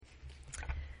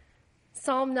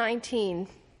Psalm 19.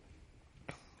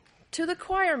 To the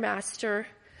choir master,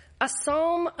 a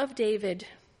psalm of David.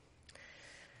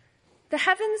 The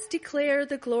heavens declare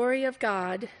the glory of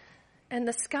God, and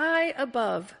the sky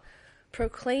above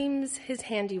proclaims his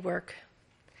handiwork.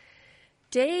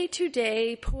 Day to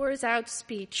day pours out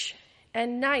speech,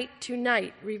 and night to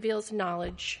night reveals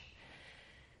knowledge.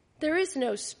 There is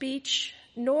no speech,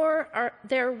 nor are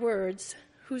there words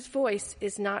whose voice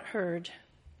is not heard.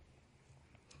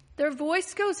 Their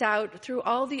voice goes out through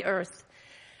all the earth,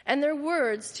 and their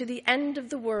words to the end of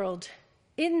the world.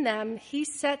 In them he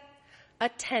set a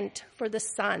tent for the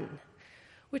sun,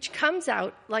 which comes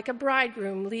out like a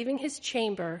bridegroom leaving his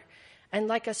chamber, and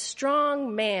like a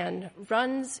strong man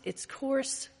runs its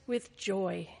course with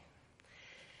joy.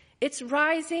 Its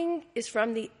rising is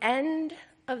from the end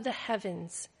of the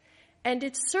heavens, and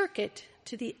its circuit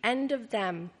to the end of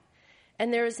them,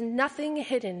 and there is nothing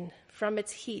hidden from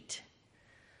its heat.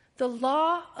 The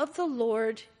law of the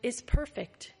Lord is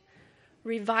perfect,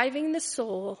 reviving the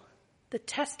soul. The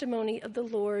testimony of the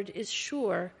Lord is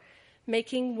sure,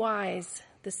 making wise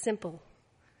the simple.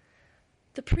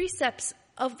 The precepts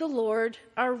of the Lord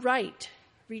are right,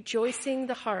 rejoicing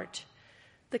the heart.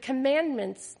 The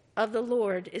commandments of the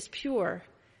Lord is pure,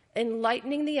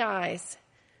 enlightening the eyes.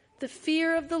 The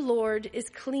fear of the Lord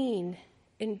is clean,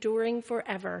 enduring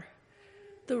forever.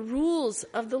 The rules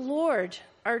of the Lord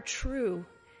are true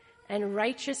and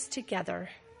righteous together.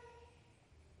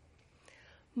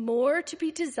 More to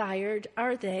be desired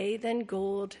are they than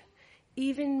gold,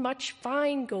 even much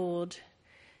fine gold,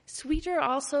 sweeter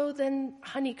also than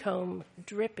honey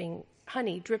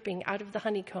dripping out of the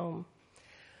honeycomb.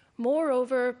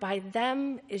 Moreover, by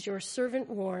them is your servant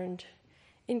warned.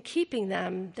 In keeping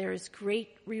them, there is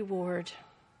great reward.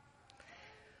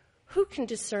 Who can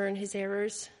discern his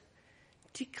errors?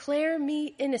 Declare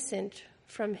me innocent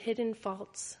from hidden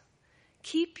faults.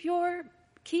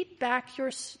 Keep back your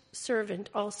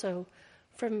servant also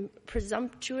from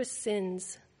presumptuous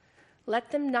sins.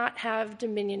 Let them not have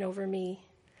dominion over me.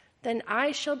 Then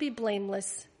I shall be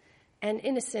blameless and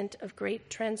innocent of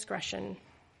great transgression.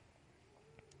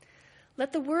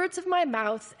 Let the words of my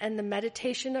mouth and the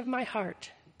meditation of my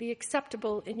heart be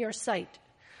acceptable in your sight,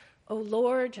 O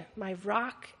Lord, my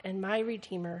rock and my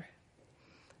redeemer.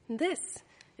 And this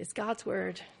is God's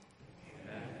word.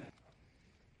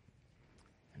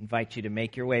 I invite you to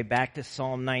make your way back to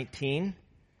Psalm 19.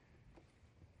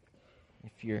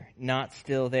 If you're not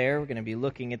still there, we're going to be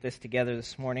looking at this together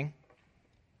this morning.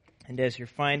 And as you're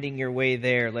finding your way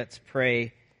there, let's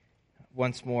pray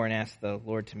once more and ask the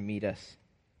Lord to meet us.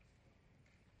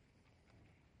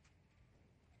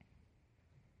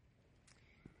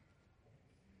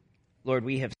 Lord,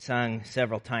 we have sung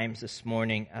several times this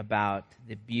morning about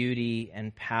the beauty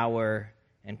and power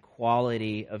and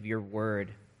quality of your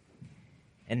word.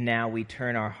 And now we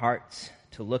turn our hearts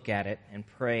to look at it and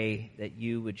pray that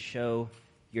you would show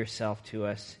yourself to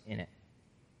us in it.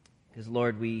 Because,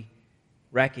 Lord, we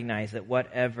recognize that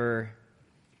whatever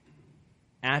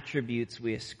attributes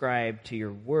we ascribe to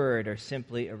your word are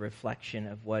simply a reflection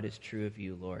of what is true of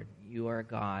you, Lord. You are a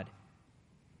God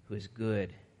who is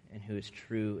good and who is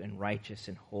true and righteous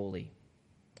and holy.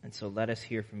 And so let us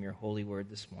hear from your holy word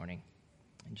this morning.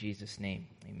 In Jesus' name,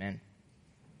 amen.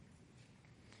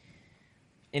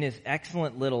 In his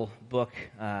excellent little book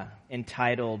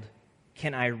entitled,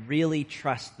 Can I Really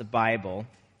Trust the Bible?,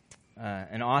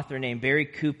 an author named Barry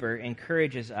Cooper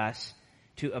encourages us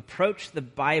to approach the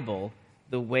Bible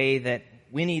the way that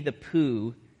Winnie the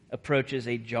Pooh approaches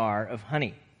a jar of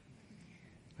honey.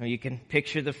 Now, you can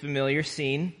picture the familiar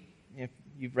scene. If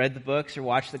you've read the books or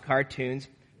watched the cartoons,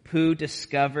 Pooh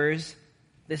discovers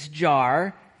this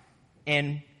jar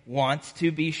and wants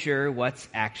to be sure what's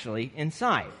actually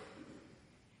inside.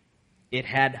 It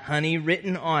had honey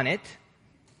written on it,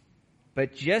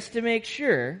 but just to make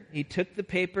sure, he took the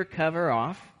paper cover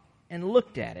off and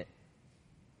looked at it,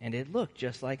 and it looked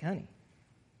just like honey.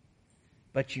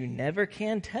 But you never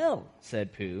can tell,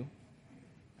 said Pooh.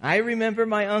 I remember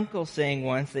my uncle saying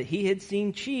once that he had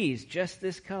seen cheese just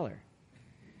this color.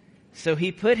 So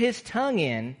he put his tongue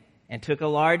in and took a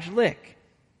large lick.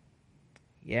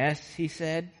 Yes, he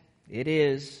said, it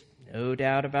is, no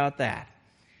doubt about that.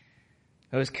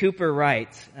 As Cooper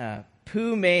writes,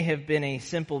 Pooh may have been a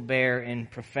simple bear in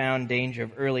profound danger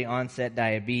of early onset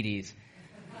diabetes.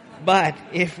 But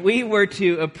if we were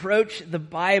to approach the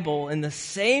Bible in the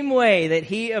same way that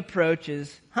he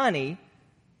approaches honey,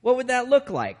 what would that look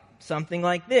like? Something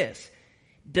like this.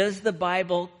 Does the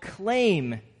Bible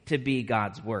claim to be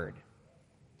God's word?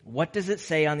 What does it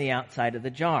say on the outside of the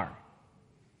jar?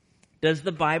 Does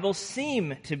the Bible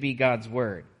seem to be God's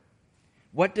word?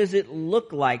 What does it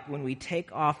look like when we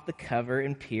take off the cover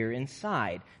and peer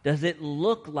inside? Does it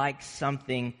look like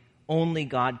something only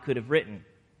God could have written?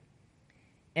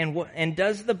 And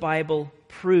does the Bible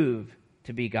prove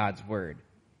to be God's Word?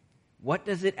 What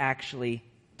does it actually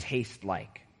taste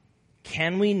like?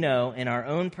 Can we know in our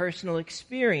own personal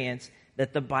experience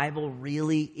that the Bible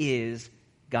really is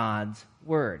God's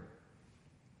Word?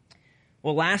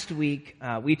 Well, last week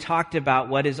we talked about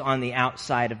what is on the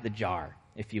outside of the jar,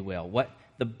 if you will, what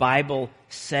the Bible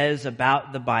says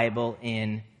about the Bible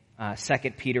in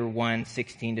 2 Peter 1,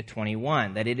 16 to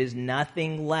 21, that it is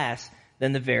nothing less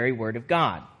than the very Word of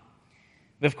God.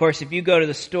 But of course, if you go to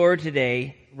the store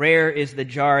today, rare is the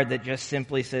jar that just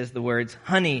simply says the words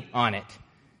honey on it.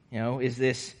 You know, is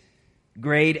this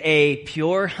grade A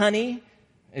pure honey?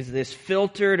 Is this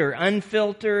filtered or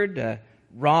unfiltered?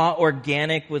 Raw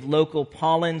organic with local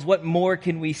pollens? What more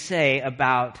can we say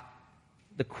about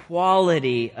the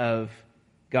quality of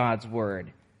God's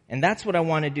Word? And that's what I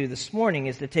want to do this morning,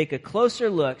 is to take a closer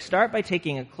look, start by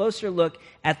taking a closer look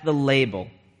at the label.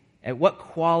 At what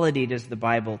quality does the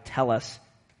Bible tell us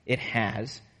it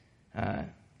has?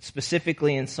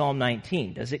 Specifically in Psalm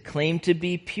 19. Does it claim to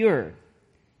be pure?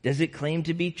 Does it claim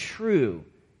to be true?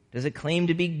 Does it claim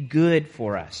to be good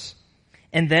for us?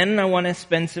 And then I want to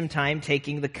spend some time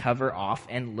taking the cover off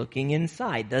and looking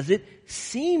inside. Does it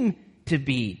seem to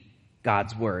be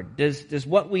God's Word? Does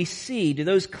what we see, do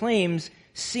those claims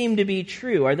seem to be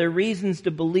true? Are there reasons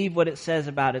to believe what it says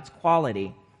about its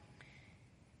quality?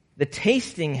 The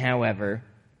tasting, however,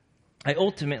 I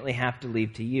ultimately have to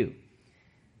leave to you.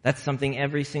 That's something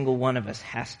every single one of us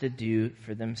has to do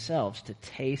for themselves, to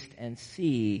taste and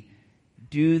see,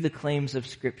 do the claims of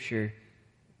Scripture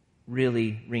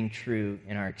really ring true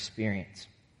in our experience?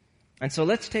 And so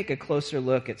let's take a closer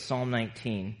look at Psalm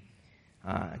 19.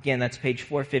 Again, that's page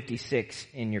 456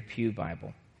 in your Pew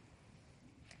Bible.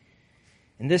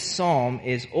 And this psalm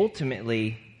is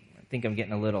ultimately, I think I'm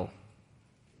getting a little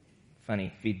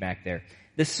funny feedback there.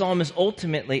 This psalm is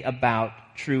ultimately about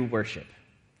true worship.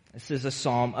 This is a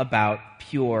psalm about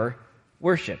pure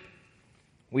worship.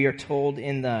 We are told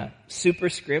in the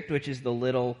superscript, which is the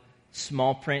little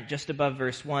small print just above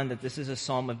verse 1, that this is a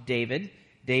psalm of David.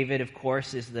 David, of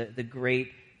course, is the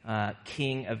great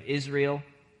king of Israel,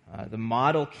 the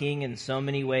model king in so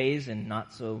many ways and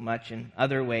not so much in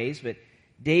other ways. But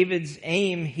David's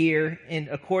aim here,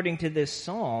 according to this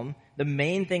psalm, the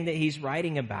main thing that he's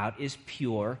writing about is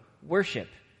pure worship,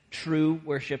 true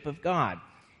worship of God.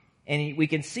 And we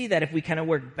can see that if we kind of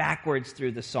work backwards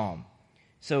through the psalm.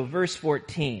 So verse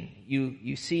 14,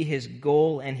 you see his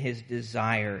goal and his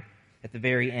desire at the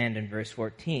very end in verse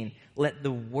 14. Let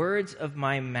the words of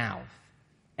my mouth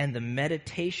and the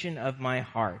meditation of my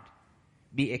heart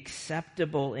be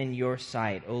acceptable in your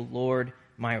sight, O Lord,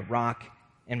 my rock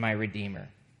and my redeemer.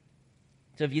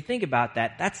 So if you think about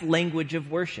that, that's language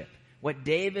of worship. What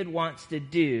David wants to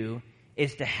do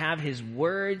is to have his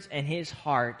words and his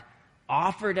heart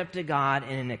offered up to God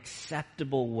in an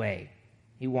acceptable way.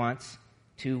 He wants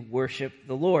to worship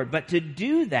the Lord. But to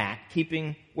do that,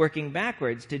 working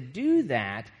backwards, to do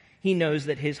that, he knows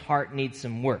that his heart needs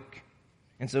some work.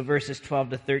 And so verses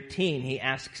 12 to 13, he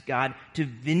asks God to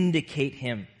vindicate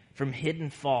him from hidden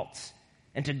faults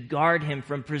and to guard him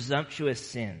from presumptuous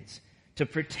sins, to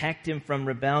protect him from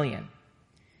rebellion.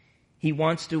 He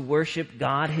wants to worship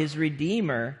God, his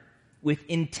Redeemer, with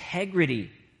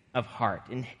integrity of heart,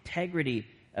 integrity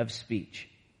of speech.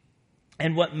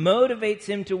 And what motivates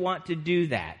him to want to do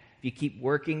that, if you keep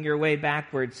working your way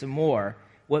backwards some more,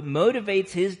 what motivates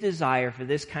his desire for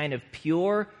this kind of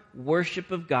pure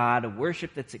worship of God, a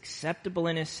worship that's acceptable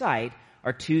in his sight,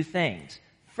 are two things.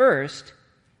 First,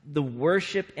 the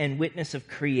worship and witness of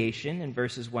creation in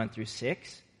verses 1 through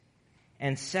 6.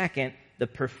 And second, the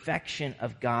perfection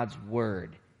of God's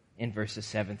Word in verses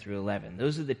 7 through 11.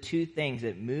 Those are the two things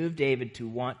that move David to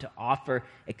want to offer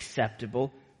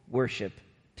acceptable worship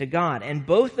to God. And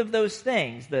both of those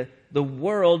things, the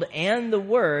world and the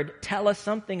Word, tell us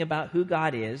something about who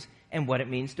God is and what it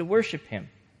means to worship Him.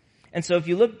 And so if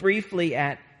you look briefly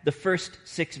at the first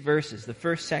 6 verses, the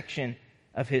first section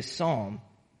of his psalm,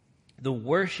 the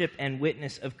worship and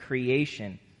witness of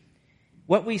creation,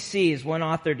 what we see, as one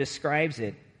author describes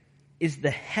it, is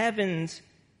the heavens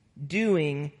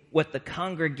doing what the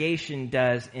congregation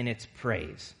does in its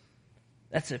praise.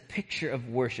 That's a picture of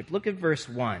worship. Look at verse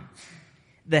 1.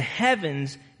 The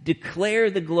heavens declare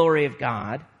the glory of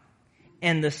God,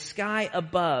 and the sky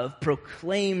above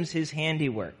proclaims His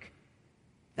handiwork.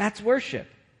 That's worship.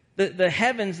 The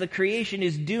heavens, the creation,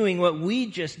 is doing what we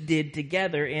just did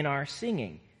together in our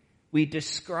singing. We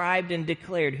described and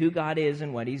declared who God is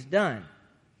and what He's done.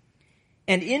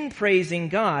 And in praising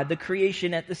God, the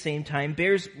creation at the same time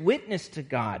bears witness to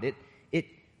God. It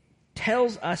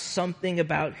tells us something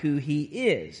about who he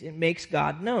is. It makes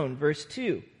God known. Verse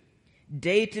 2,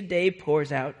 day to day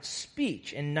pours out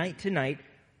speech, and night to night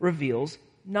reveals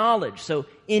knowledge. So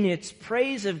in its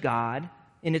praise of God,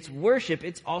 in its worship,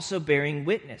 it's also bearing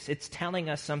witness. It's telling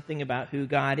us something about who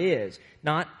God is,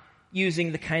 not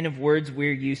using the kind of words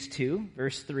we're used to.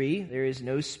 Verse 3, there is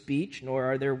no speech,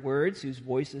 nor are there words whose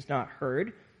voice is not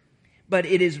heard. But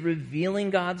it is revealing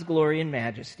God's glory and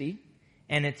majesty,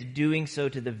 and it's doing so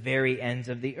to the very ends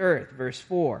of the earth. Verse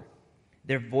 4,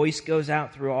 their voice goes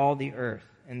out through all the earth,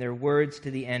 and their words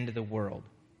to the end of the world.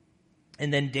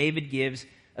 And then David gives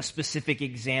a specific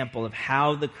example of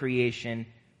how the creation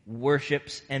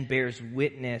worships and bears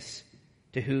witness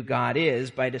to who God is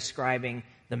by describing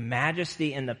the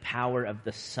majesty and the power of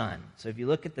the sun. So if you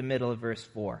look at the middle of verse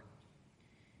 4,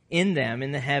 in them,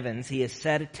 in the heavens, he has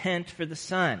set a tent for the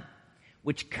sun,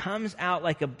 which comes out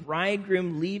like a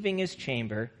bridegroom leaving his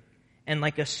chamber, and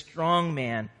like a strong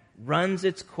man runs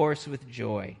its course with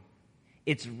joy.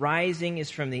 Its rising is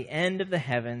from the end of the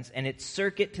heavens, and its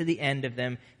circuit to the end of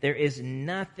them. There is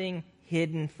nothing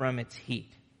hidden from its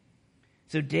heat.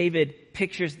 So David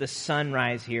pictures the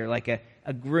sunrise here like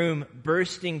a groom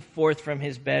bursting forth from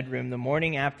his bedroom the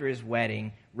morning after his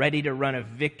wedding, ready to run a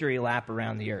victory lap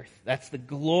around the earth. That's the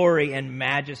glory and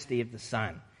majesty of the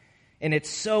sun. And it's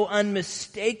so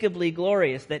unmistakably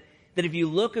glorious that if you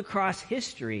look across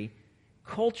history,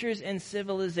 cultures and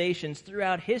civilizations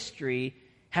throughout history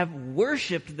have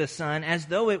worshipped the sun as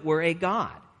though it were a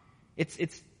god.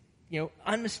 It's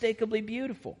unmistakably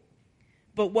beautiful.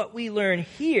 But what we learn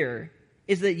here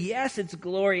is that yes, it's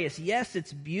glorious, yes,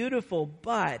 it's beautiful,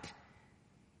 but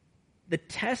the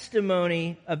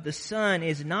testimony of the sun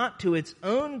is not to its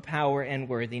own power and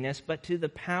worthiness, but to the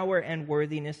power and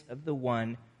worthiness of the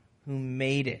one who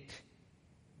made it.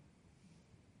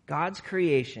 God's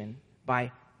creation,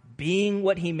 by being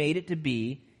what he made it to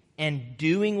be and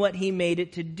doing what he made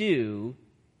it to do,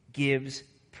 gives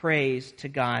praise to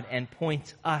God and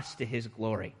points us to his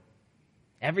glory.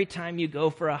 Every time you go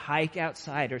for a hike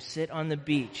outside or sit on the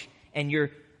beach and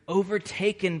you're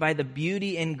overtaken by the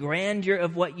beauty and grandeur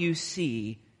of what you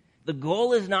see, the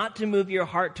goal is not to move your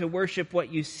heart to worship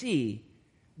what you see,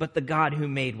 but the God who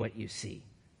made what you see.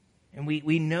 And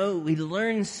we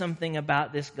learn something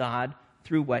about this God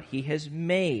through what he has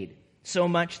made. So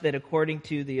much that according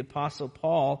to the Apostle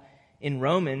Paul in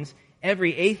Romans,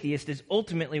 every atheist is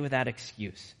ultimately without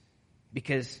excuse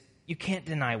because you can't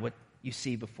deny what you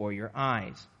see before your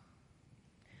eyes.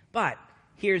 But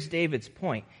here's David's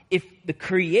point. If the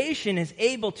creation is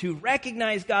able to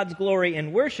recognize God's glory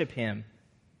and worship him,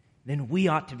 then we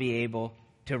ought to be able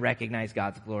to recognize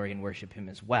God's glory and worship him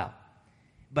as well.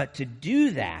 But to do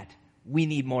that, we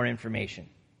need more information.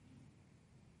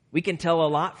 We can tell a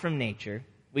lot from nature.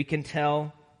 We can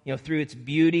tell, through its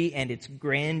beauty and its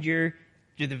grandeur,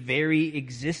 through the very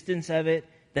existence of it,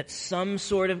 that some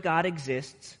sort of God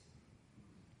exists,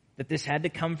 that this had to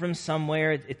come from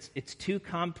somewhere. It's too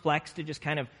complex to just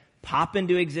kind of pop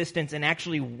into existence and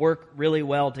actually work really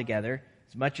well together,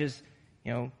 as much as,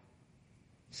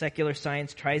 secular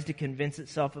science tries to convince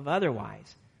itself of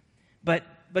otherwise. But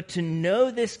to know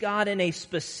this God in a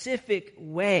specific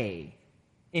way,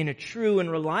 in a true and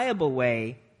reliable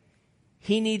way,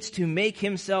 he needs to make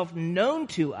himself known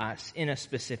to us in a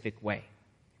specific way.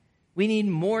 We need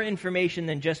more information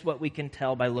than just what we can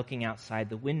tell by looking outside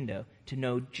the window to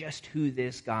know just who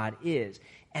this God is.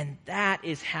 And that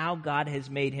is how God has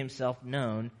made himself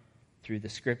known through the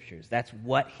Scriptures. That's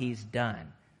what he's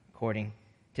done, according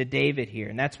to David here.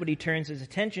 And that's what he turns his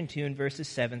attention to in verses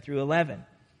 7 through 11.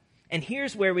 And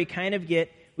here's where we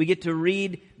get to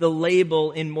read the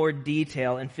label in more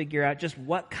detail and figure out just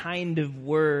what kind of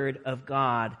word of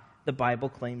God the Bible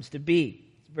claims to be.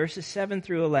 It's verses 7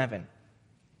 through 11.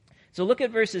 So look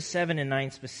at verses 7 and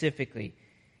 9 specifically.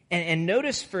 And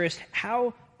notice first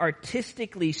how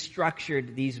artistically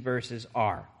structured these verses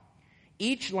are.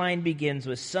 Each line begins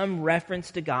with some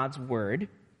reference to God's word,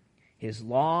 his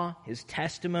law, his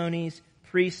testimonies,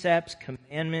 precepts,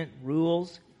 commandment,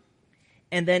 rules.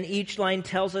 And then each line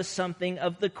tells us something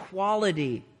of the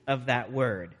quality of that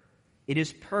word. It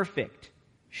is perfect,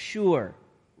 sure,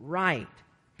 right,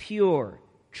 pure,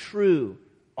 true,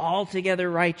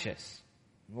 altogether righteous.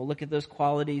 We'll look at those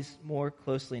qualities more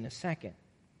closely in a second.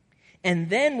 And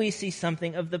then we see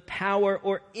something of the power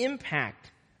or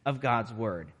impact of God's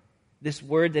word. This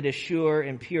word that is sure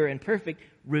and pure and perfect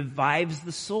revives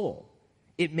the soul.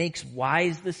 It makes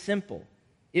wise the simple.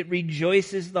 It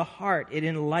rejoices the heart. It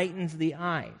enlightens the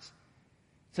eyes.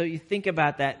 So you think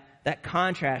about that that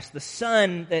contrast. The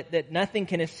sun, that nothing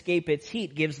can escape its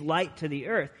heat, gives light to the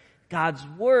earth. God's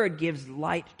word gives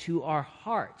light to our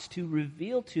hearts to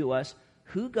reveal to us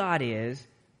who God is,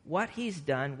 what he's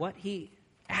done, what he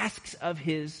asks of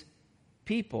his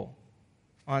people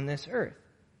on this earth.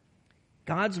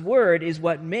 God's word is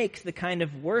what makes the kind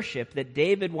of worship that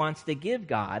David wants to give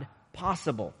God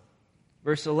possible.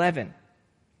 Verse 11,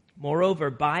 moreover,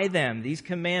 by them, these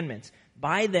commandments,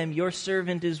 by them your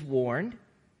servant is warned.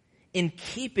 In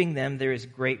keeping them there is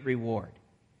great reward.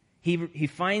 He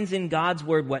finds in God's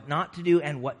word what not to do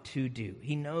and what to do.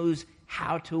 He knows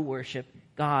how to worship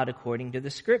God according to the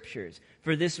scriptures.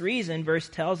 For this reason, verse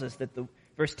 10 tells us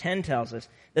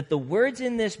that the words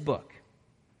in this book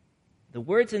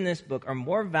are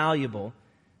more valuable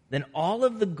than all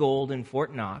of the gold in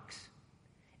Fort Knox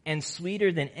and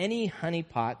sweeter than any honey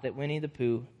pot that Winnie the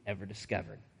Pooh ever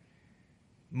discovered.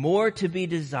 More to be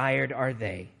desired are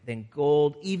they than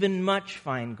gold, even much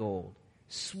fine gold,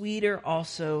 sweeter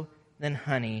also than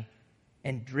honey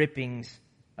and drippings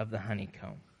of the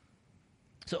honeycomb.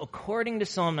 So according to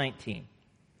Psalm 19,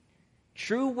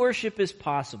 true worship is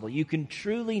possible. You can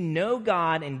truly know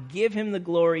God and give him the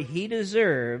glory he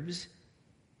deserves,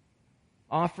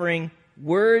 offering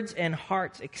words and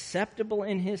hearts acceptable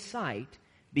in his sight,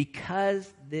 because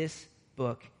this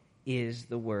book is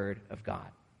the word of God.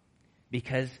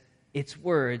 Because its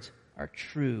words are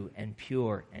true and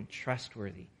pure and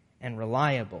trustworthy and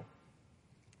reliable.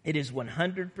 It is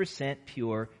 100%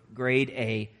 pure, grade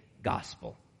A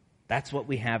gospel. That's what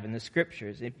we have in the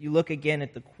scriptures. If you look again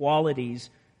at the qualities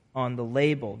on the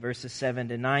label, verses 7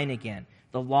 to 9 again,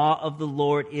 the law of the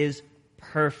Lord is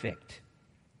perfect.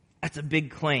 That's a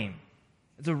big claim.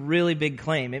 It's a really big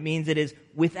claim. It means it is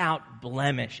without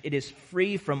blemish. It is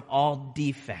free from all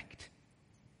defect.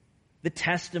 The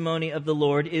testimony of the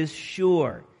Lord is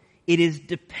sure. It is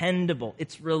dependable.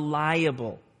 It's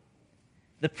reliable.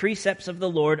 The precepts of the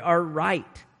Lord are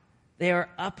right. They are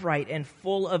upright and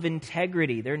full of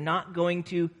integrity. They're not going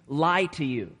to lie to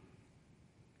you.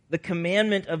 The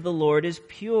commandment of the Lord is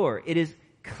pure. It is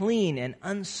clean and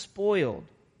unspoiled.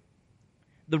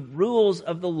 The rules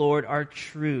of the Lord are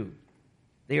true.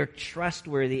 They are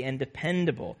trustworthy and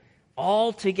dependable.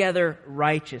 Altogether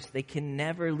righteous. They can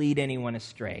never lead anyone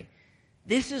astray.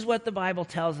 This is what the Bible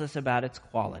tells us about its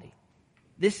quality.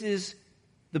 This is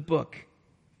the book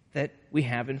that we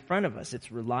have in front of us.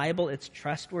 It's reliable, it's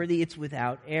trustworthy, it's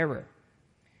without error.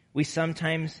 We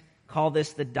sometimes call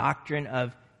this the doctrine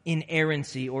of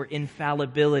inerrancy or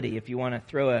infallibility, if you want to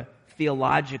throw a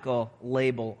theological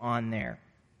label on there.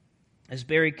 As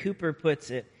Barry Cooper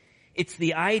puts it, it's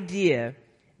the idea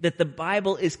that the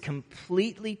Bible is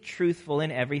completely truthful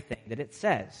in everything that it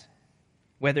says.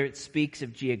 Whether it speaks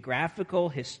of geographical,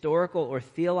 historical, or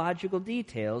theological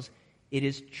details, it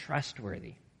is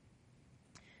trustworthy.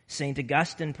 St.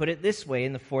 Augustine put it this way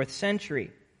in the 4th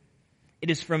century. It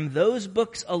is from those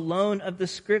books alone of the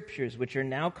Scriptures, which are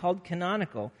now called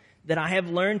canonical, that I have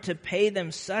learned to pay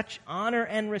them such honor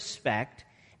and respect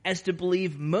as to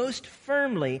believe most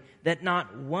firmly that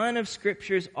not one of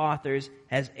Scripture's authors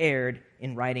has erred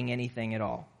in writing anything at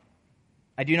all.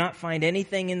 I do not find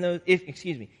anything in those,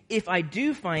 if I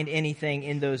do find anything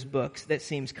in those books that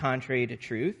seems contrary to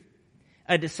truth,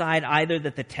 I decide either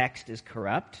that the text is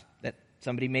corrupt, that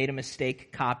somebody made a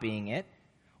mistake copying it,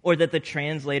 or that the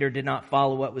translator did not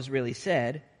follow what was really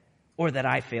said, or that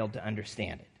I failed to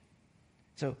understand it.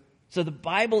 So the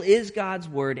Bible is God's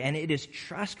word, and it is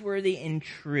trustworthy and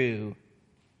true.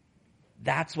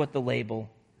 That's what the label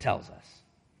tells us.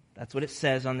 That's what it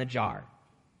says on the jar.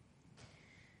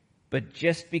 But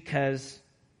just because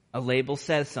a label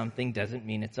says something doesn't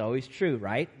mean it's always true,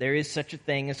 right? There is such a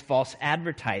thing as false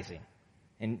advertising.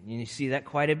 And you see that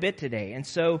quite a bit today. And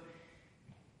so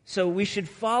we should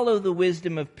follow the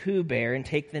wisdom of Pooh Bear and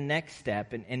take the next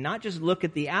step and not just look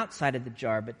at the outside of the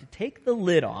jar, but to take the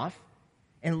lid off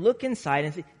and look inside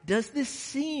and say, does this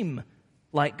seem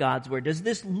like God's word? Does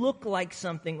this look like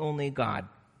something only God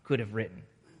could have written?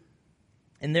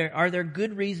 And are there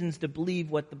good reasons to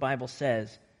believe what the Bible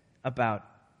says about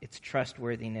its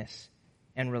trustworthiness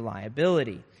and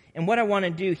reliability? And what I want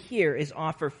to do here is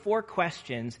offer 4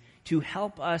 questions to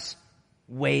help us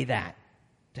weigh that,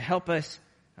 to help us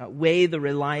weigh the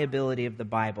reliability of the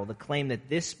Bible, the claim that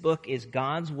this book is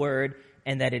God's word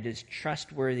and that it is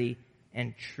trustworthy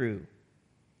and true.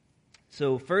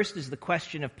 So first is the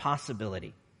question of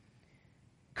possibility.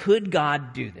 Could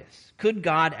God do this? Could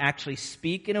God actually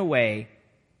speak in a way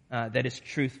that is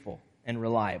truthful and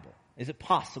reliable? Is it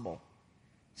possible?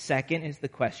 Second is the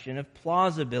question of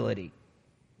plausibility.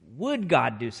 Would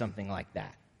God do something like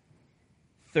that?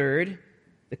 Third,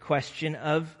 the question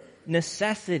of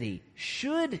necessity.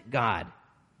 Should God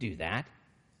do that?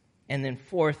 And then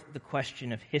fourth, the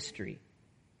question of history.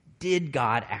 Did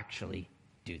God actually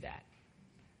do that?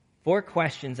 4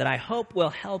 questions that I hope will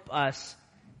help us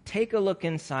take a look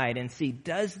inside and see,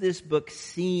 does this book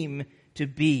seem to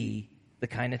be the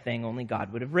kind of thing only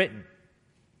God would have written?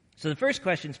 So the first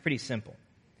question is pretty simple.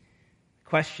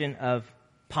 Question of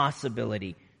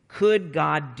possibility. Could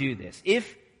God do this?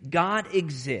 If God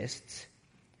exists,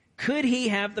 could he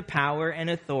have the power and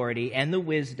authority and the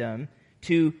wisdom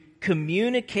to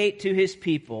communicate to his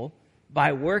people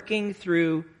by working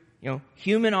through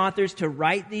human authors to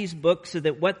write these books so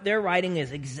that what they're writing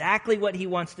is exactly what he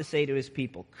wants to say to his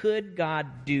people? Could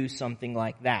God do something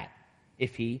like that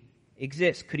if he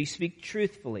exists? Could he speak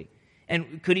truthfully?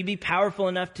 And could he be powerful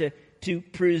enough to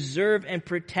preserve and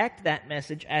protect that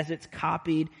message as it's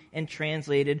copied and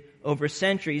translated over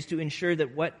centuries to ensure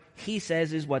that what he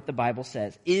says is what the Bible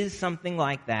says? Is something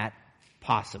like that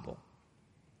possible?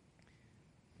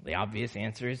 The obvious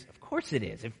answer is, of course it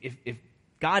is. If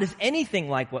God is anything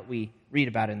like what we read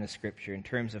about in the Scripture in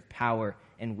terms of power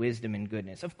and wisdom and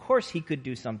goodness, of course he could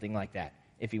do something like that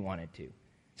if he wanted to.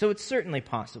 So it's certainly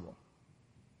possible.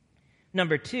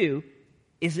 Number 2,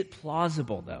 is it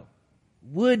plausible, though?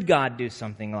 Would God do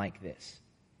something like this?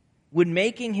 Would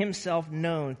making himself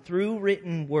known through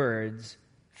written words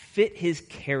fit his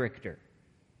character?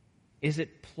 Is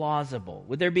it plausible?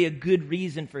 Would there be a good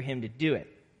reason for him to do it?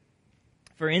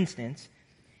 For instance,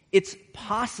 it's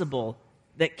possible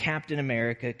that Captain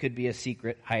America could be a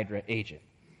secret Hydra agent.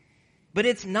 But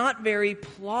it's not very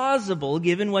plausible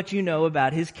given what you know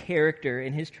about his character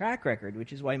and his track record,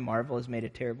 which is why Marvel has made a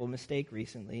terrible mistake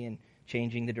recently in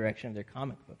changing the direction of their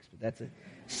comic books. But that's a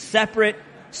separate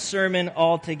sermon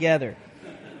altogether.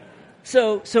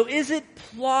 So is it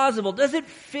plausible? Does it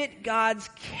fit God's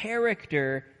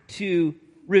character to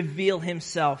reveal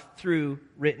himself through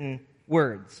written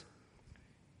words?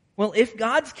 Well, if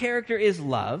God's character is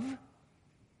love,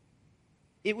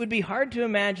 it would be hard to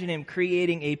imagine him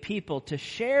creating a people to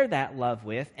share that love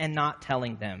with and not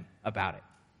telling them about it.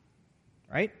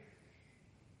 Right?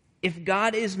 If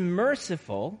God is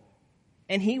merciful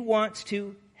and he wants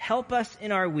to help us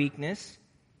in our weakness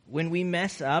when we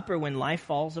mess up or when life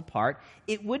falls apart,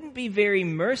 it wouldn't be very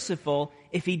merciful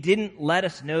if he didn't let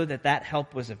us know that that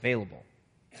help was available.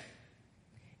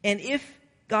 And if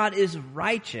God is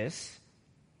righteous,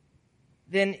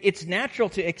 then it's natural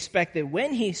to expect that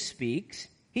when he speaks,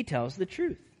 he tells the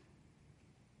truth.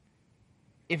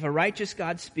 If a righteous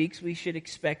God speaks, we should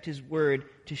expect his word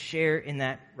to share in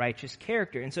that righteous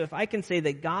character. And so if I can say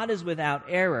that God is without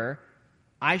error,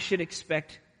 I should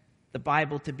expect the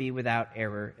Bible to be without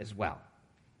error as well.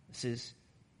 This is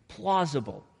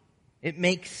plausible. It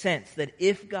makes sense that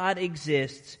if God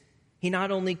exists, he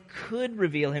not only could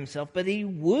reveal himself, but he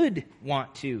would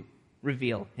want to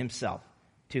reveal himself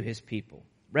to his people.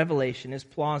 Revelation is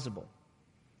plausible.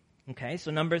 Okay,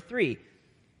 so number 3,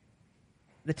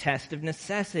 the test of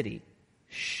necessity.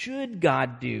 Should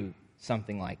God do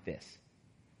something like this?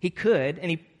 He could, and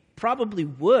he probably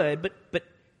would, but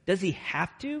does he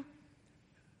have to?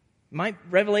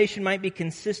 Revelation might be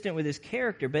consistent with his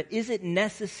character, but is it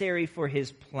necessary for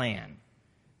his plan?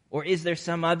 Or is there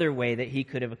some other way that he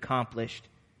could have accomplished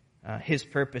his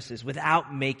purposes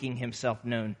without making himself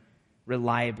known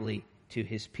reliably to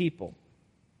his people?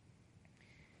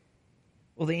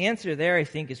 Well, the answer there, I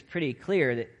think, is pretty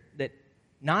clear, that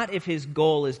not if his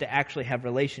goal is to actually have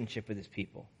relationship with his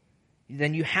people.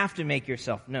 Then you have to make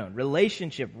yourself known.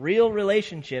 Relationship, real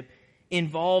relationship,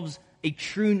 involves a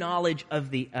true knowledge of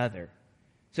the other.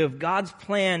 So if God's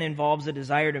plan involves a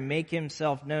desire to make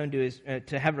himself known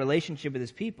to have relationship with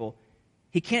his people,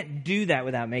 he can't do that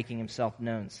without making himself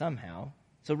known somehow.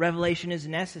 So revelation is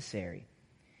necessary.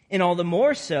 And all the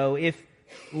more so if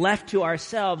left to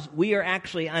ourselves, we are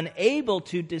actually unable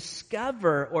to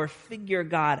discover or figure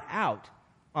God out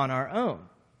on our own,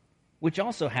 which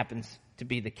also happens to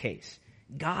be the case.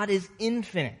 God is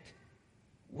infinite.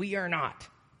 We are not.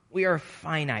 We are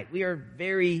finite. We are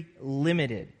very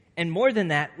limited. And more than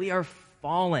that, we are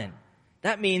fallen.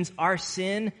 That means our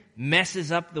sin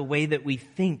messes up the way that we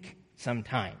think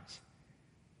sometimes.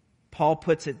 Paul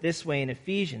puts it this way in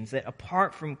Ephesians, that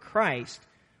apart from Christ,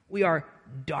 we are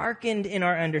darkened in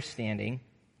our understanding,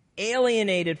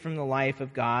 alienated from the life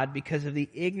of God because of the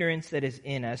ignorance that is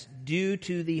in us due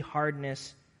to the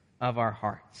hardness of our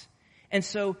hearts. And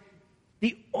so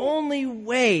the only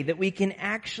way that we can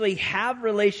actually have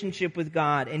relationship with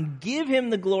God and give him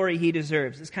the glory he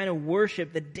deserves, this kind of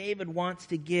worship that David wants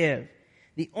to give,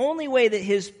 the only way that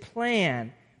his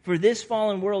plan for this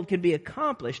fallen world could be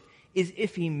accomplished is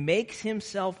if he makes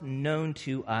himself known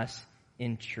to us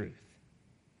in truth.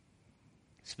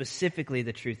 Specifically,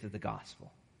 the truth of the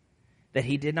gospel. That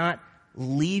he did not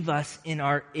leave us in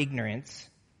our ignorance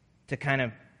to kind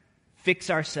of fix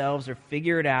ourselves or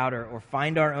figure it out or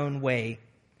find our own way,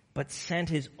 but sent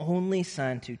his only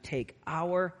Son to take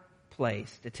our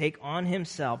place, to take on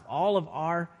himself all of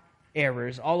our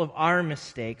errors, all of our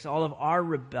mistakes, all of our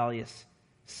rebellious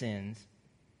sins,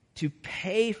 to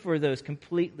pay for those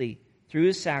completely through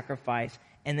his sacrifice,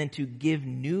 and then to give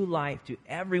new life to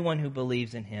everyone who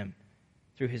believes in him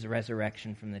through his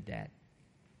resurrection from the dead.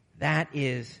 That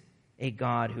is a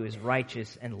God who is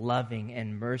righteous and loving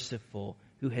and merciful,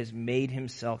 who has made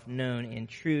himself known in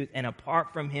truth. And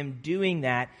apart from him doing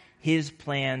that, his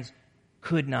plans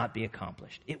could not be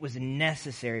accomplished. It was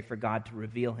necessary for God to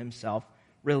reveal himself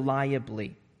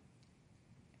reliably.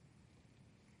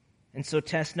 And so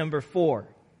test number 4,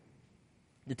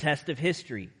 the test of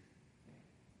history.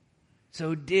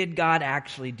 So did God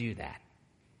actually do that?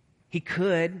 He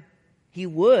could, he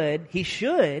would, he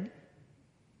should,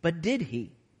 but did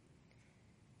he?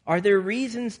 Are there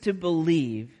reasons to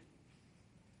believe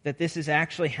that this has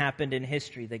actually happened in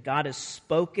history, that God has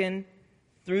spoken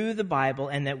through the Bible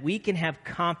and that we can have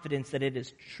confidence that it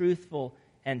is truthful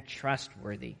and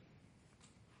trustworthy?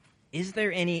 Is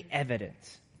there any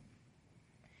evidence?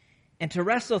 And to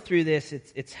wrestle through this,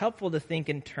 it's helpful to think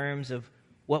in terms of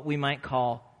what we might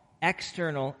call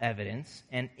external evidence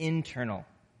and internal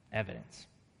evidence.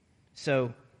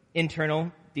 So,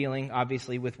 internal, dealing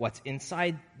obviously with what's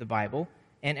inside the Bible,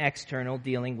 and external,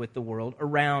 dealing with the world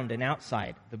around and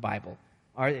outside the Bible.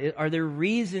 Are there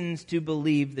reasons to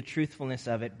believe the truthfulness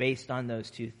of it based on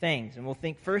those two things? And we'll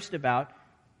think first about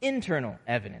internal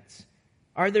evidence.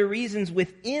 Are there reasons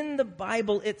within the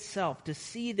Bible itself to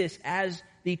see this as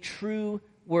the true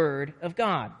Word of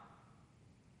God?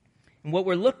 And what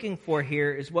we're looking for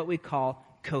here is what we call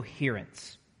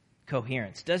coherence.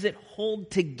 Coherence. Does it hold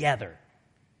together?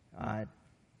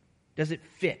 Does it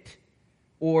fit?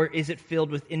 Or is it filled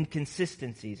with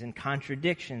inconsistencies and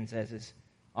contradictions, as is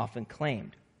often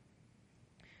claimed?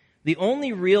 The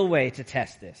only real way to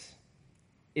test this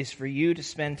is for you to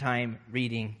spend time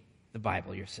reading the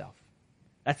Bible yourself.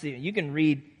 You can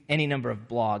read any number of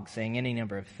blogs saying any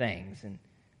number of things,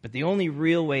 but the only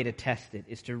real way to test it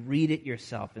is to read it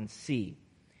yourself and see.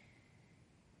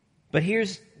 But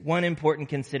here's one important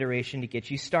consideration to get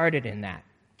you started in that.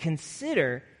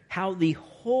 Consider how the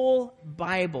whole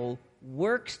Bible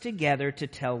works together to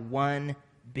tell one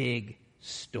big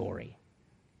story.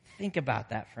 Think about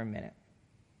that for a minute.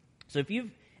 So if you've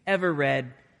ever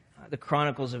read the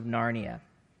Chronicles of Narnia,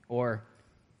 or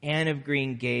Anne of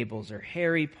Green Gables, or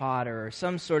Harry Potter, or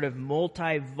some sort of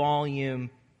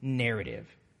multi-volume narrative,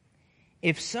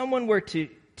 if someone were to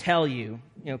tell you,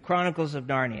 Chronicles of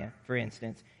Narnia, for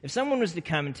instance, if someone was to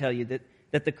come and tell you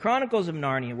that the Chronicles of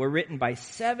Narnia were written by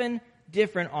 7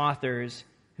 different authors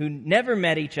who never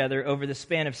met each other over the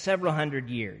span of several hundred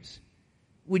years,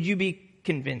 would you be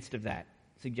convinced of that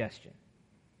suggestion?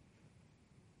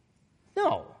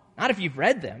 No, not if you've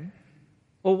read them.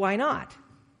 Well, why not?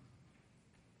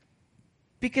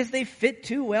 Because they fit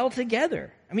too well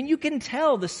together. I mean, you can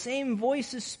tell the same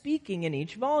voice is speaking in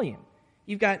each volume.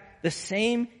 You've got the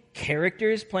same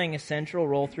characters playing a central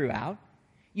role throughout.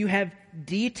 You have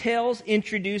details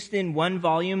introduced in one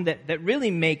volume that really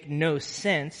make no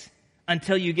sense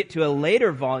until you get to a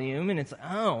later volume, and it's,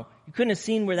 you couldn't have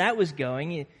seen where that was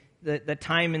going. The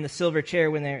time in the silver chair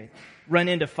when they run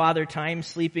into Father Time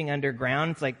sleeping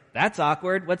underground, it's like, that's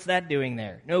awkward. What's that doing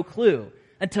there? No clue.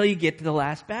 Until you get to the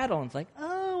last battle, and it's like,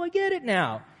 I get it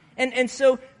now. And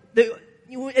so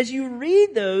as you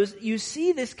read those, you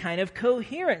see this kind of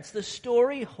coherence. The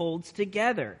story holds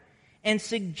together and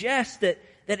suggests that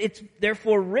it's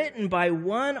therefore written by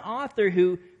one author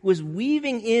who was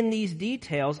weaving in these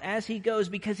details as he goes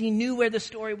because he knew where the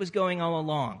story was going all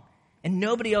along. And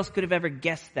nobody else could have ever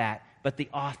guessed that but the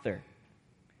author.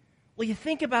 Well, you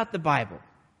think about the Bible.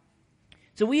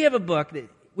 So we have a book that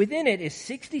within it is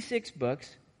 66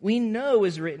 books we know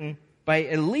is written by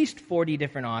at least 40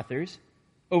 different authors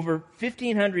over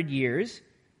 1,500 years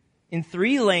in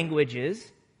 3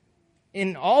 languages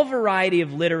in all variety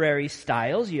of literary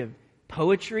styles. You have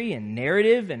poetry and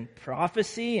narrative and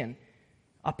prophecy and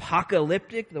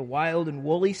apocalyptic, the wild and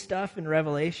woolly stuff in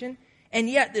Revelation. And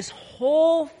yet this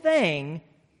whole thing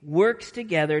works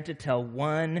together to tell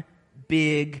one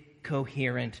big,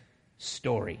 coherent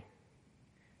story.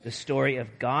 The story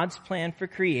of God's plan for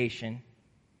creation,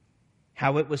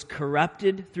 how it was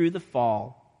corrupted through the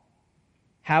fall,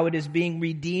 how it is being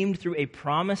redeemed through a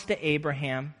promise to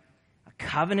Abraham, a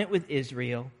covenant with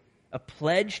Israel, a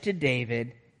pledge to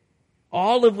David,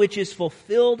 all of which is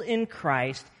fulfilled in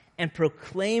Christ, and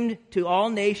proclaimed to all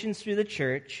nations through the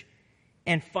church,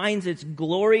 and finds its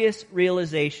glorious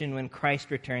realization when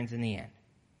Christ returns in the end.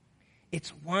 It's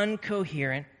one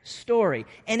coherent story.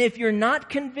 And if you're not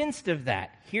convinced of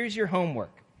that, here's your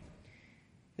homework.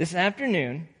 This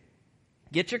afternoon,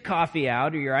 get your coffee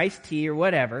out or your iced tea or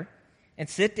whatever, and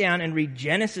sit down and read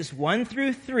Genesis 1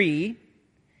 through 3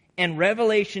 and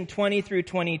Revelation 20 through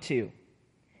 22.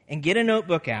 And get a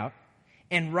notebook out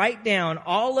and write down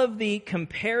all of the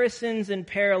comparisons and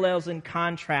parallels and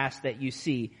contrasts that you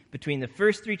see between the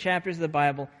first 3 chapters of the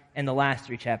Bible and the last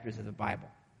 3 chapters of the Bible.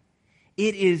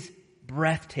 It is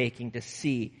breathtaking to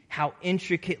see how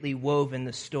intricately woven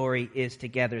the story is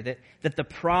together, that the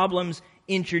problems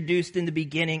introduced in the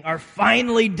beginning are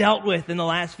finally dealt with in the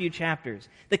last few chapters.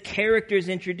 The characters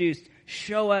introduced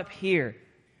show up here.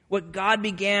 What God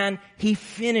began, He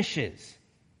finishes.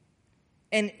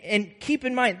 And keep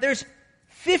in mind, there's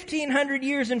 1,500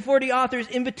 years and 40 authors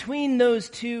in between those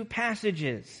two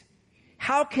passages.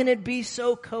 How can it be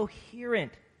so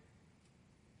coherent?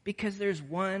 Because there's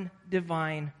one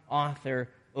divine author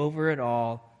over it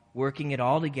all, working it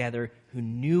all together, who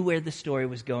knew where the story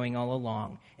was going all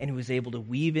along, and who was able to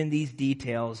weave in these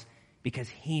details because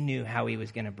he knew how he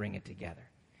was going to bring it together.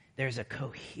 There's a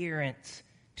coherence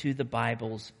to the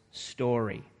Bible's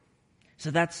story.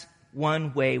 So that's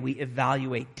one way we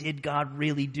evaluate, did God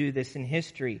really do this in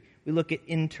history? We look at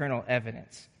internal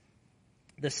evidence.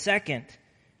 The second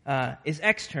is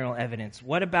external evidence.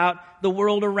 What about the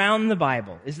world around the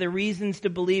Bible? Is there reasons to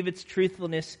believe its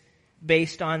truthfulness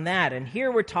based on that? And here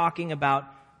we're talking about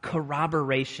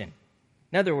corroboration.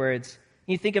 In other words,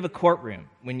 you think of a courtroom.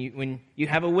 When you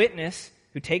have a witness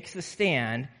who takes the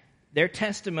stand, their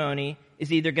testimony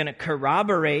is either going to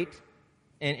corroborate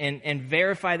and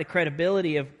verify the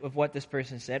credibility of what this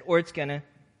person said, or it's going to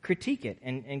critique it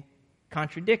and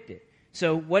contradict it.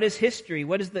 So what is history?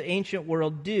 What does the ancient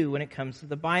world do when it comes to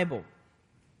the Bible?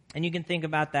 And you can think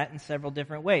about that in several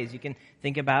different ways. You can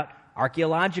think about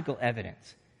archaeological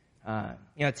evidence.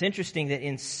 It's interesting that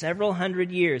in several hundred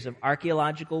years of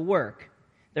archaeological work,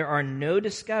 there are no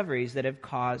discoveries that have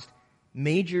caused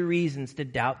major reasons to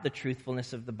doubt the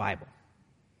truthfulness of the Bible.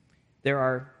 There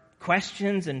are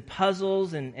questions and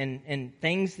puzzles and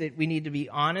things that we need to be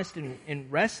honest and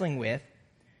wrestling with.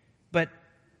 But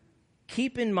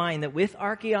keep in mind that with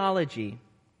archaeology,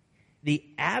 the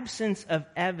absence of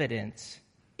evidence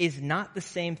is not the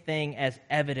same thing as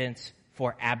evidence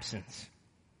for absence.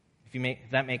 If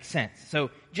that makes sense. So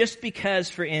just because,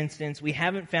 for instance, we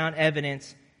haven't found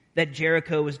evidence that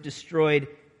Jericho was destroyed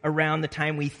around the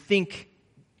time we think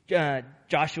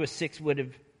Joshua 6 would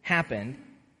have happened,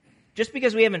 just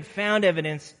because we haven't found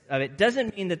evidence of it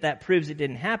doesn't mean that proves it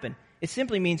didn't happen. It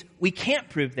simply means we can't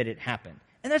prove that it happened.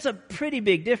 And that's a pretty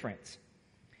big difference.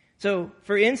 So,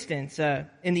 for instance,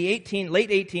 in the late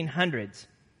 1800s,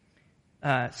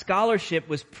 scholarship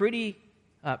was pretty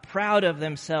proud of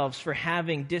themselves for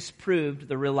having disproved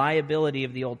the reliability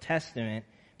of the Old Testament,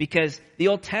 because the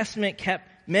Old Testament kept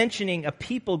mentioning a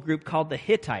people group called the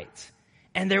Hittites.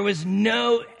 And there was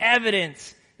no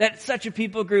evidence that such a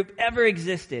people group ever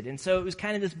existed. And so it was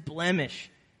kind of this blemish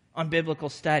on biblical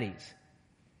studies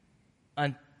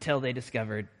until they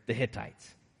discovered the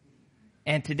Hittites.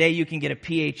 And today you can get a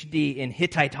PhD in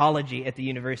Hittitology at the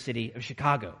University of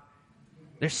Chicago.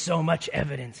 There's so much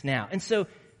evidence now. And so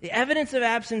the evidence of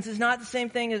absence is not the same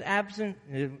thing as absent,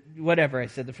 whatever I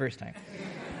said the first time.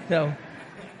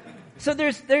 So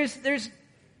there's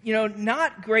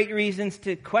not great reasons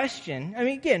to question. I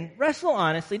mean, again, wrestle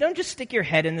honestly. Don't just stick your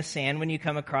head in the sand when you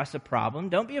come across a problem.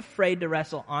 Don't be afraid to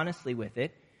wrestle honestly with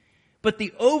it. But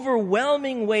the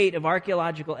overwhelming weight of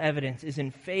archaeological evidence is in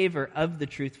favor of the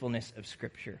truthfulness of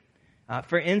Scripture.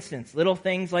 For instance, little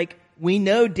things like we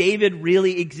know David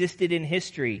really existed in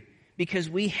history because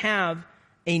we have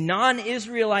a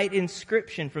non-Israelite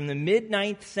inscription from the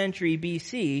mid-9th century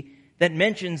BC that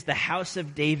mentions the house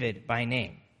of David by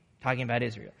name, talking about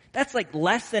Israel. That's like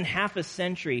less than half a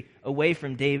century away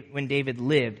from when David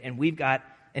lived, and we've got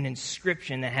an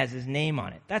inscription that has his name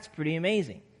on it. That's pretty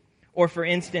amazing. Or for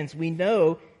instance, we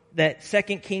know that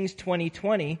 2 Kings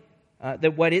 20:20,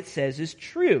 that what it says is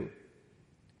true.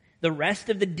 The rest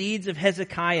of the deeds of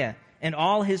Hezekiah and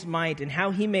all his might, and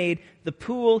how he made the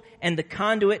pool and the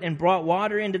conduit and brought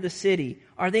water into the city,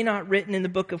 are they not written in the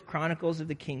book of Chronicles of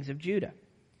the kings of Judah?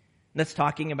 That's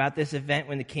talking about this event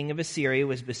when the king of Assyria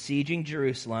was besieging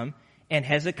Jerusalem, and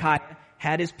Hezekiah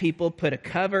had his people put a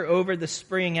cover over the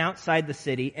spring outside the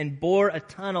city and bore a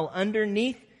tunnel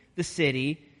underneath the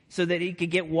city so that he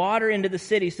could get water into the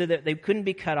city so that they couldn't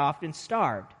be cut off and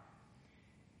starved.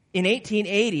 In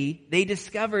 1880, they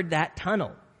discovered that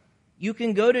tunnel. You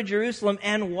can go to Jerusalem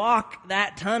and walk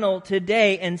that tunnel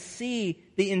today and see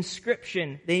the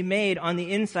inscription they made on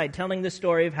the inside telling the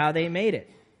story of how they made it.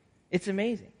 It's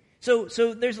amazing. So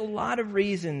there's a lot of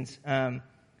reasons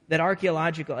that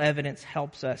archaeological evidence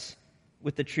helps us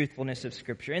with the truthfulness of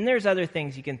Scripture. And there's other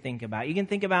things you can think about. You can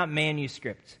think about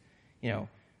manuscripts.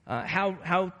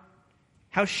 How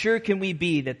sure can we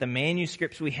be that the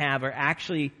manuscripts we have are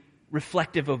actually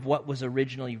reflective of what was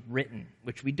originally written,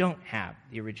 which we don't have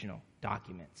the original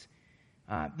documents.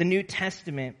 The New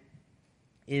Testament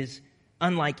is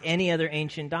unlike any other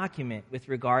ancient document with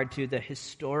regard to the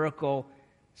historical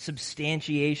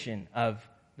substantiation of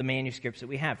the manuscripts that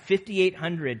we have.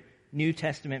 5,800 New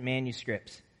Testament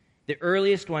manuscripts. The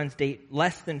earliest ones date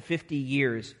less than 50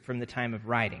 years from the time of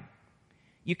writing.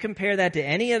 You compare that to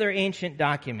any other ancient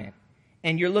document,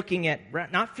 and you're looking at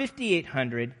not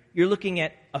 5,800, you're looking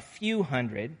at a few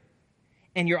hundred,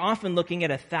 and you're often looking at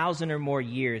 1,000 or more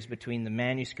years between the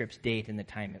manuscript's date and the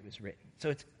time it was written. So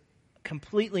it's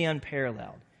completely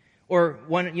unparalleled. Or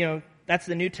that's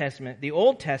the New Testament. The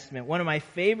Old Testament, one of my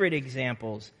favorite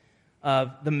examples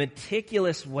of the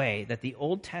meticulous way that the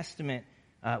Old Testament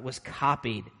was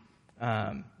copied,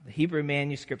 the Hebrew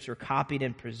manuscripts were copied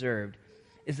and preserved,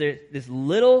 is there this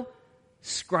little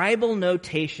scribal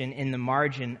notation in the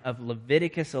margin of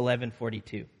Leviticus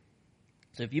 11:42.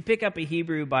 So if you pick up a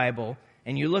Hebrew Bible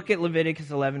and you look at Leviticus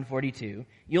 11:42,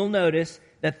 you'll notice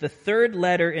that the third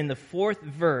letter in the fourth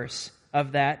verse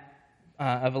of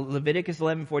of Leviticus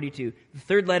 11:42, the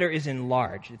third letter is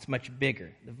enlarged. It's much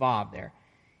bigger, the vav there.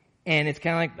 And it's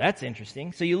kind of like, that's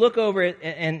interesting. So you look over it,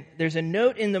 and there's a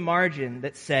note in the margin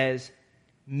that says,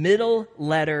 middle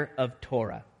letter of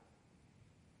Torah.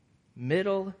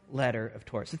 Middle letter of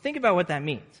Torah. So think about what that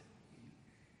means.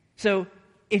 So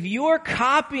if you're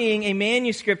copying a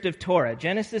manuscript of Torah,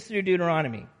 Genesis through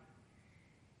Deuteronomy,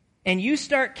 and you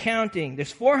start counting,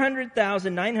 there's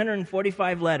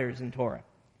 400,945 letters in Torah,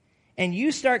 and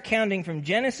you start counting from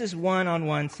Genesis 1 on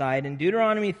one side and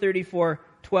Deuteronomy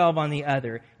 34:12 on the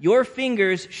other, your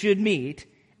fingers should meet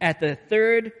at the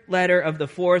third letter of the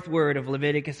fourth word of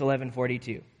Leviticus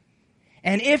 11:42.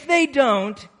 And if they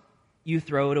don't, you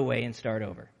throw it away and start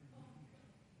over.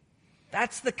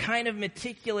 That's the kind of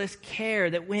meticulous care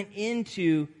that went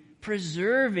into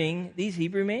preserving these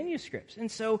Hebrew manuscripts. And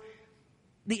so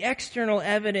the external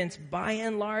evidence, by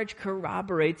and large,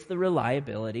 corroborates the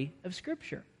reliability of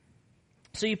Scripture.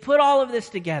 So you put all of this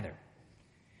together.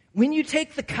 When you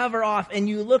take the cover off and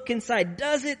you look inside,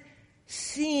 does it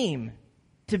seem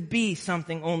to be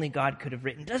something only God could have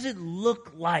written? Does it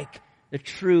look like the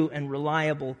true and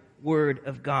reliable Word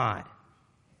of God?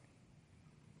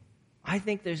 I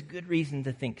think there's good reason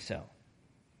to think so.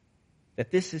 That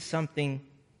this is something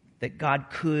that God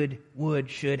could,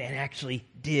 would, should, and actually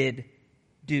did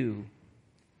do.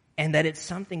 And that it's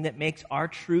something that makes our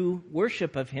true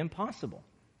worship of Him possible.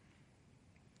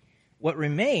 What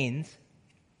remains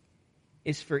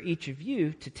is for each of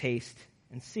you to taste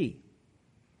and see.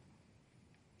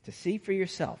 To see for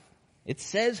yourself. It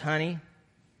says honey.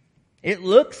 It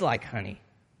looks like honey.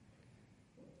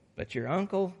 But your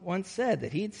uncle once said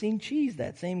that he'd seen cheese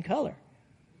that same color.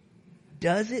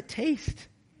 Does it taste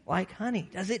like honey?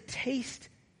 Does it taste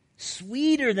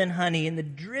sweeter than honey in the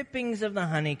drippings of the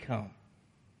honeycomb?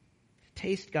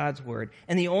 Taste God's Word.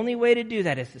 And the only way to do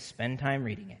that is to spend time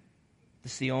reading it.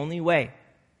 That's the only way.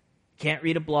 You can't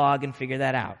read a blog and figure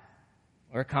that out.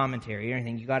 Or a commentary or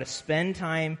anything. You got to spend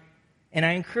time. And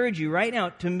I encourage you right now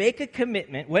to make a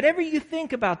commitment, whatever you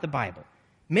think about the Bible,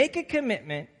 make a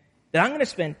commitment that I'm going to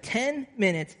spend 10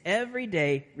 minutes every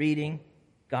day reading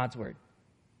God's Word.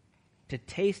 To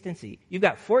taste and see. You've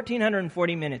got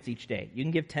 1,440 minutes each day. You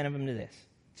can give 10 of them to this.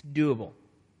 It's doable.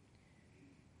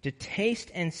 To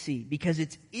taste and see. Because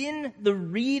it's in the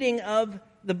reading of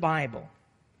the Bible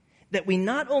that we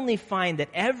not only find that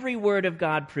every word of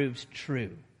God proves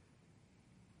true,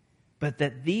 but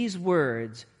that these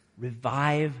words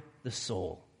revive the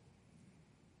soul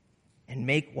and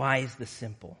make wise the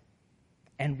simple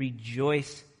and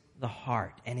rejoice the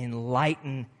heart and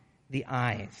enlighten the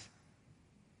eyes.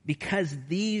 Because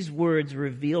these words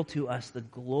reveal to us the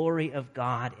glory of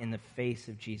God in the face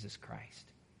of Jesus Christ.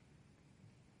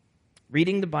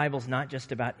 Reading the Bible is not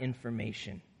just about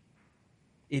information.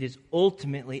 It is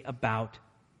ultimately about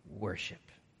worship.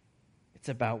 It's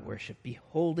about worship.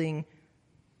 Beholding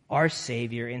our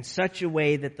Savior in such a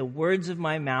way that the words of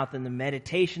my mouth and the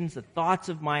meditations, the thoughts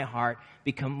of my heart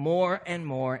become more and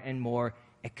more and more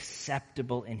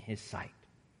acceptable in His sight.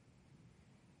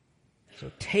 So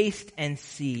taste and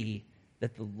see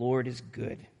that the Lord is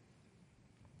good.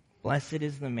 Blessed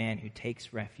is the man who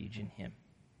takes refuge in Him.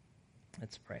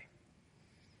 Let's pray.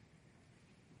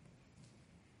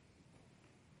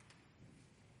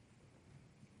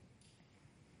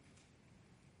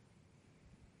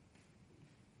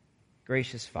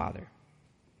 Gracious Father,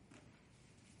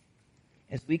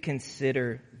 as we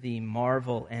consider the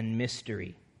marvel and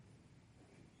mystery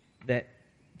that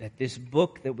this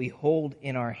book that we hold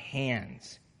in our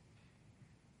hands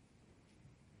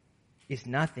is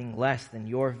nothing less than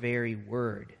your very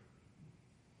word.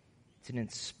 It's an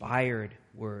inspired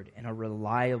word and a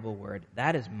reliable word.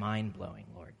 That is mind-blowing,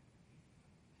 Lord.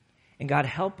 And God,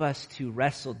 help us to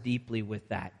wrestle deeply with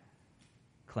that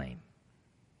claim.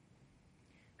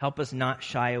 Help us not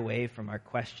shy away from our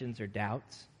questions or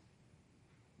doubts,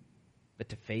 but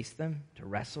to face them, to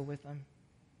wrestle with them,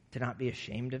 to not be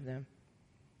ashamed of them.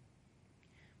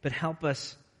 But help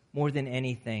us, more than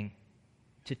anything,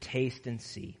 to taste and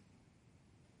see,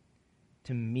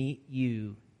 to meet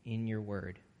you in your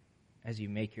word as you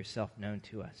make yourself known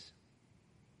to us.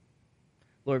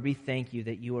 Lord, we thank you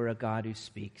that you are a God who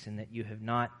speaks and that you have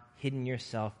not hidden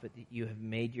yourself, but that you have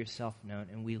made yourself known,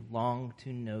 and we long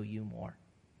to know you more.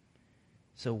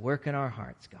 So work in our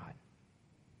hearts, God.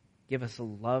 Give us a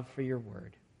love for your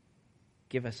word.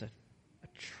 Give us a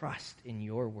trust in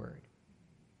your word.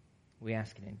 We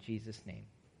ask it in Jesus' name.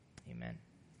 Amen.